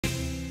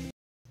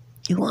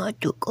You want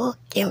to cook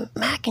the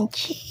mac and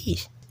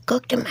cheese.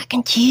 Cook the mac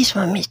and cheese for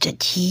Mr.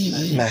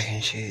 Cheese. Mac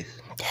and cheese.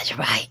 That's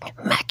right,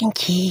 mac and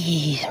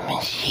cheese,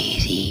 Mr.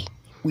 Cheesy.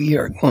 We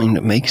are going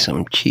to make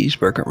some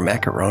cheeseburger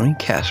macaroni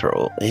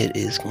casserole. It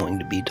is going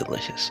to be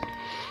delicious.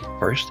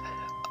 First,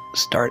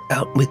 start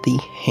out with the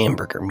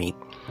hamburger meat.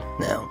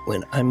 Now,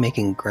 when I'm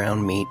making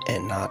ground meat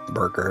and not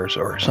burgers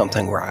or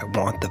something where I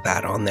want the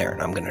fat on there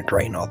and I'm going to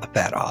drain all the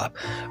fat off,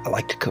 I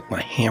like to cook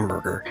my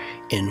hamburger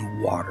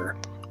in water.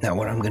 Now,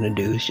 what I'm going to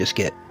do is just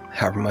get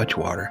however much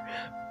water,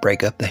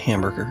 break up the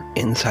hamburger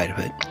inside of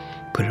it,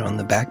 put it on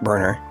the back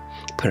burner,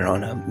 put it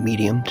on a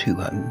medium to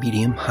a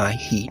medium-high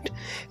heat,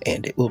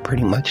 and it will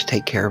pretty much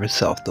take care of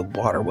itself. The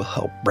water will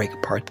help break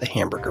apart the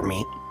hamburger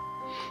meat.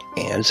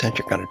 And since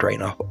you're going to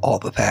drain off all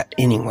the fat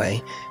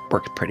anyway,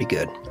 works pretty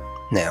good.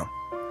 Now,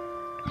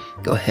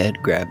 go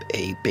ahead, grab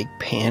a big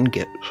pan,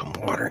 get some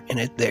water in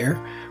it there.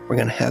 We're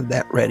going to have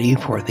that ready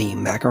for the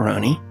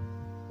macaroni.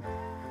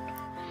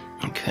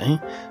 Okay,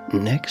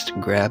 next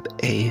grab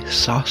a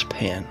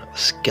saucepan, a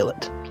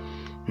skillet.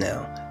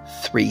 Now,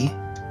 3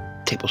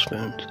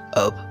 tablespoons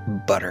of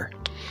butter.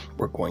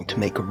 We're going to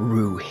make a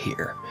roux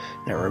here.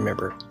 Now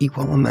remember,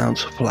 equal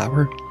amounts of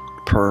flour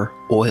per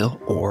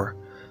oil or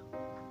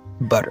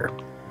butter.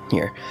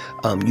 Here,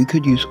 you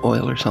could use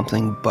oil or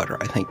something. Butter,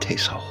 I think,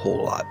 tastes a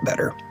whole lot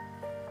better.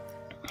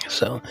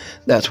 So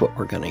that's what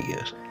we're going to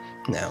use.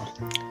 Now,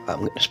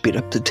 I'm going to speed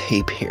up the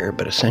tape here,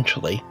 but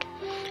essentially,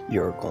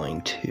 you're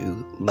going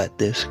to let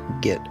this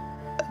get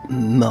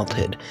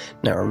melted.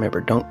 Now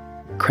remember, don't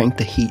crank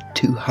the heat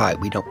too high.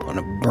 We don't want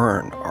to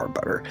burn our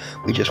butter.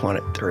 We just want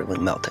it thoroughly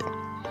melted.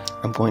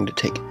 I'm going to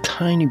take a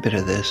tiny bit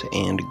of this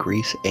and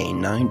grease a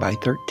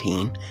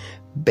 9x13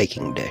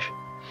 baking dish.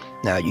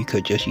 Now you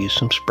could just use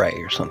some spray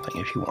or something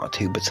if you want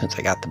to, but since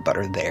I got the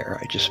butter there,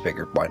 I just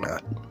figured why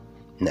not.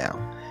 Now,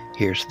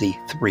 here's the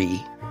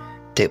 3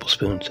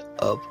 tablespoons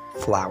of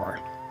flour.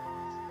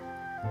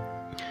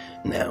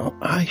 Now,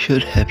 I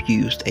should have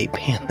used a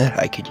pan that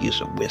I could use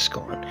a whisk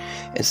on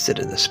instead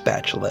of the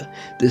spatula.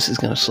 This is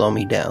going to slow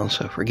me down,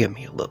 so forgive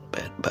me a little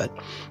bit, but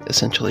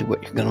essentially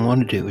what you're going to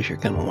want to do is you're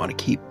going to want to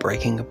keep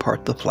breaking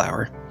apart the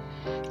flour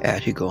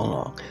as you go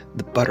along.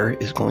 The butter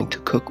is going to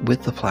cook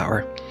with the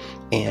flour,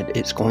 and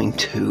it's going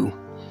to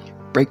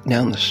break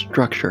down the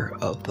structure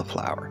of the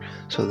flour,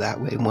 so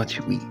that way once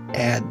we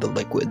add the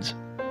liquids,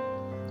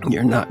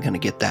 you're not going to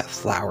get that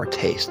flour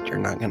taste. You're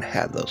not going to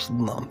have those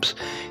lumps.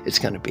 It's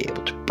going to be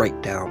able to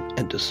break down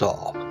and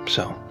dissolve.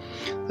 So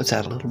let's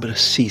add a little bit of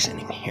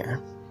seasoning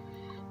here.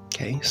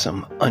 Okay,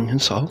 some onion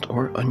salt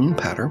or onion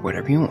powder,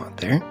 whatever you want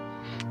there.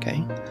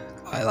 Okay,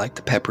 I like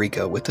the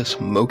paprika with a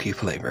smoky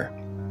flavor.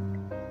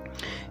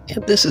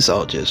 And this is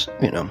all just,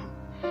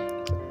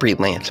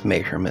 freelance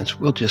measurements.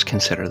 We'll just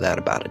consider that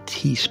about a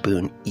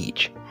teaspoon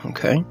each.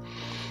 Okay,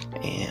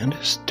 and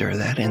stir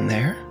that in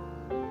there.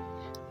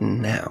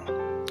 Now,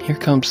 here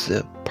comes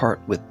the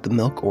part with the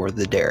milk or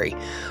the dairy.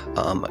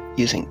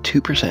 Using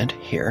 2%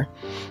 here.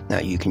 Now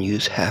you can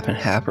use half and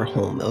half or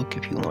whole milk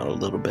if you want a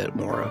little bit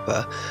more of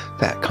a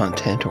fat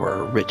content or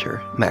a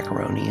richer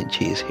macaroni and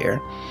cheese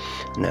here.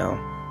 Now,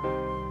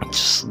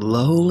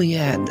 slowly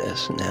add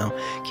this. Now,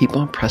 keep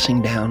on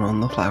pressing down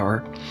on the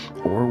flour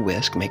or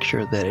whisk. Make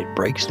sure that it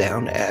breaks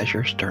down as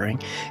you're stirring,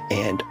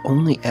 and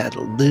only add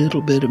a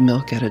little bit of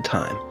milk at a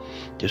time.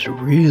 Just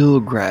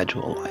real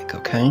gradual like,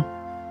 okay?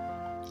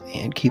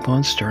 And keep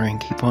on stirring,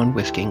 keep on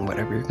whisking,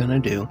 whatever you're going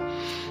to do.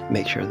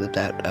 Make sure that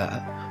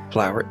that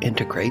flour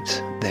integrates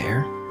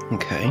there.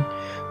 Okay,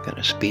 I'm going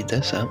to speed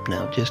this up.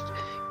 Now just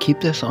keep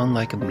this on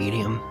like a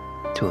medium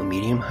to a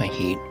medium-high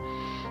heat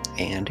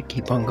and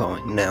keep on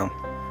going. Now,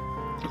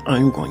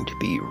 I'm going to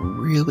be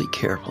really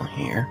careful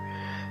here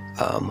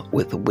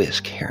with the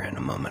whisk here in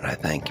a moment, I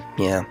think.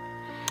 Yeah.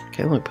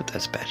 Okay, let me put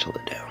that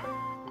spatula down.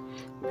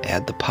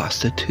 Add the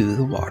pasta to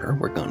the water.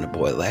 We're going to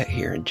boil that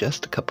here in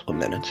just a couple of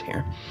minutes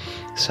here.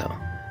 So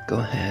go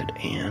ahead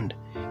and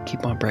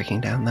keep on breaking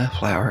down that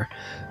flour.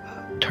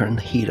 Turn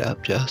the heat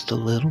up just a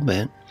little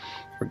bit.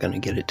 We're going to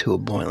get it to a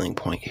boiling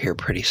point here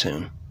pretty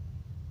soon.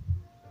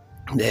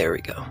 There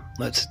we go.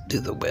 Let's do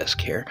the whisk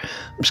here.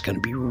 I'm just going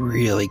to be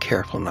really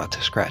careful not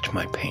to scratch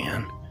my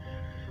pan.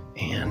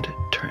 And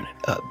turn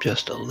it up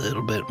just a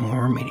little bit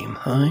more, medium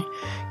high.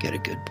 Get a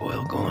good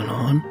boil going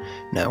on.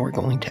 Now we're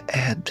going to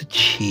add the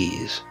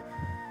cheese.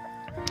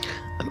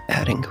 I'm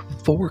adding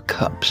 4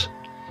 cups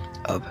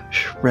of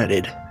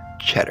shredded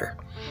cheddar.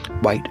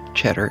 White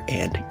cheddar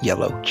and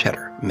yellow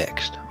cheddar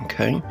mixed,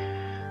 okay?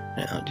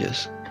 Now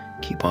just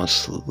keep on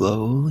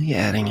slowly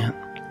adding it.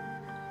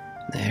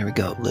 There we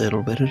go, a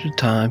little bit at a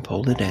time.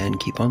 Fold it in,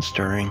 keep on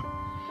stirring.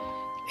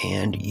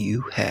 And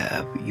you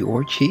have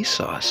your cheese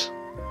sauce.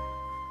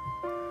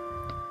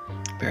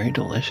 Very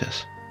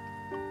delicious.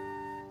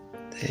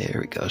 There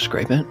we go,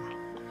 scrape it.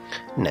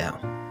 Now,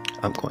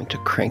 I'm going to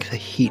crank the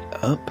heat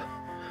up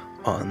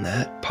on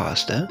that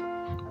pasta.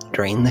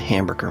 Drain the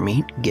hamburger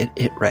meat, get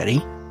it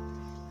ready.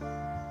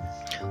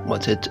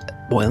 Once it's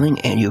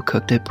boiling and you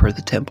cooked it per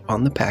the temp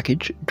on the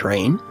package,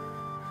 drain.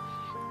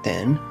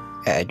 Then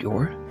add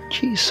your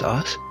cheese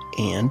sauce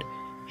and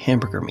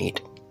hamburger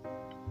meat.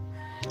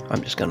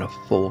 I'm just going to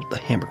fold the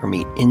hamburger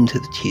meat into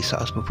the cheese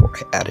sauce before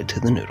I add it to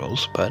the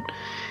noodles, but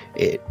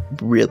it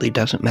really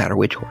doesn't matter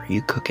which order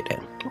you cook it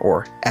in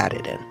or add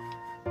it in.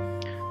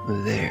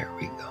 There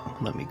we go.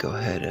 Let me go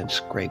ahead and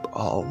scrape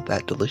all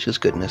that delicious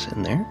goodness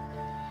in there.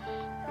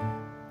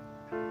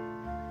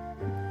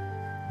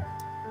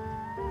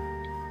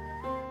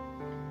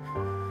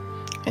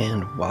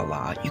 And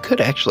voila, you could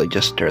actually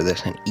just stir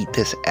this and eat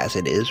this as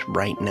it is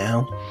right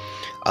now,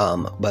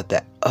 but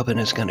that oven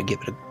is going to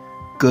give it a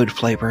good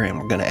flavor, and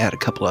we're going to add a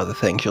couple other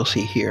things you'll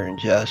see here in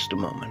just a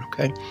moment.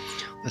 Okay,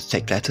 let's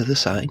take that to the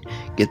side,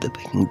 get the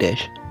baking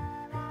dish.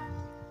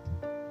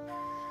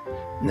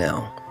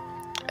 Now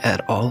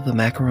add all the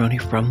macaroni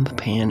from the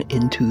pan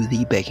into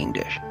the baking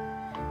dish.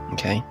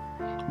 Okay,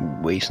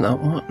 waste not,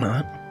 want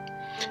not,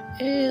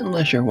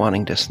 unless you're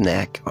wanting to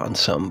snack on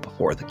some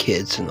before the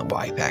kids and the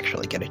wife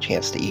actually get a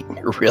chance to eat and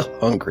you're real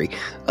hungry.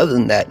 Other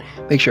than that,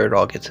 make sure it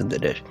all gets in the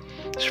dish.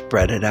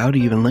 Spread it out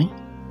evenly.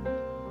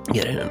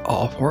 Get it in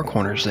all four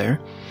corners there.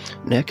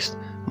 Next,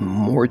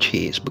 more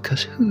cheese,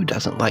 because who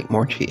doesn't like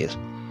more cheese?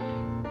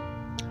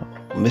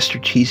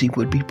 Mr. Cheesy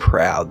would be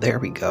proud. There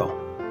we go.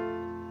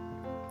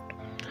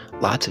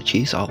 Lots of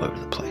cheese all over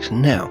the place.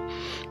 Now,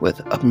 with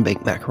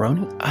oven-baked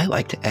macaroni, I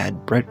like to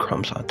add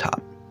breadcrumbs on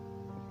top.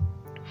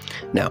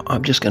 Now,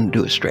 I'm just going to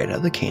do it straight out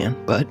of the can,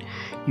 but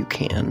you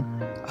can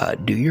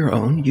do your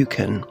own. You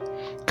can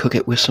cook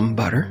it with some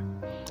butter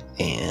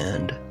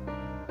and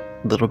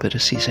a little bit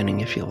of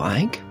seasoning if you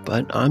like,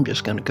 but I'm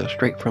just going to go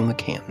straight from the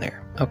can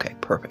there. Okay,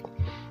 perfect.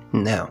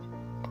 Now,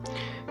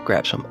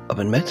 grab some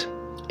oven mitts,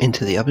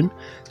 into the oven,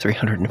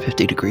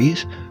 350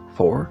 degrees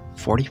for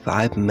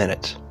 45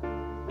 minutes.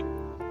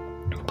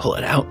 Pull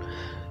it out,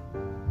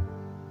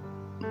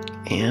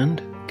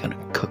 and gonna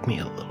cook me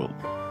a little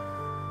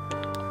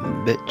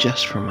bit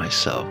just for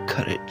myself.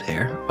 Cut it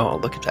there. Oh,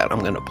 look at that. I'm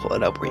gonna pull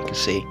it up where you can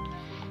see.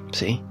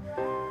 See?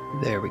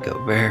 There we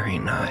go. Very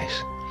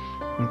nice.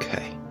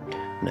 Okay.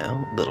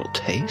 Now, a little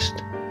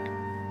taste,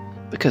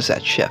 because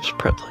that's chef's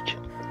privilege.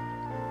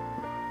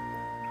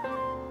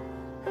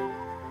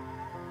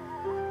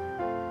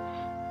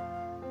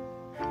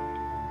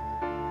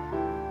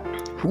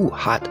 Ooh,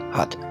 hot,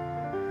 hot.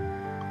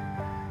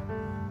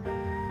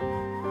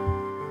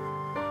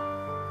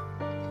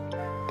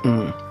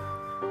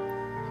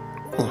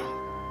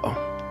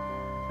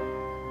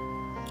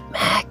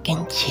 Mac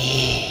and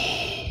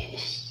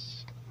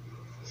cheese.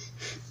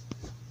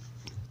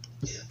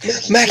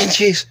 Mac and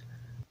cheese.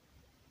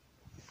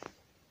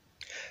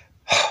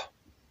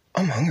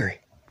 I'm hungry.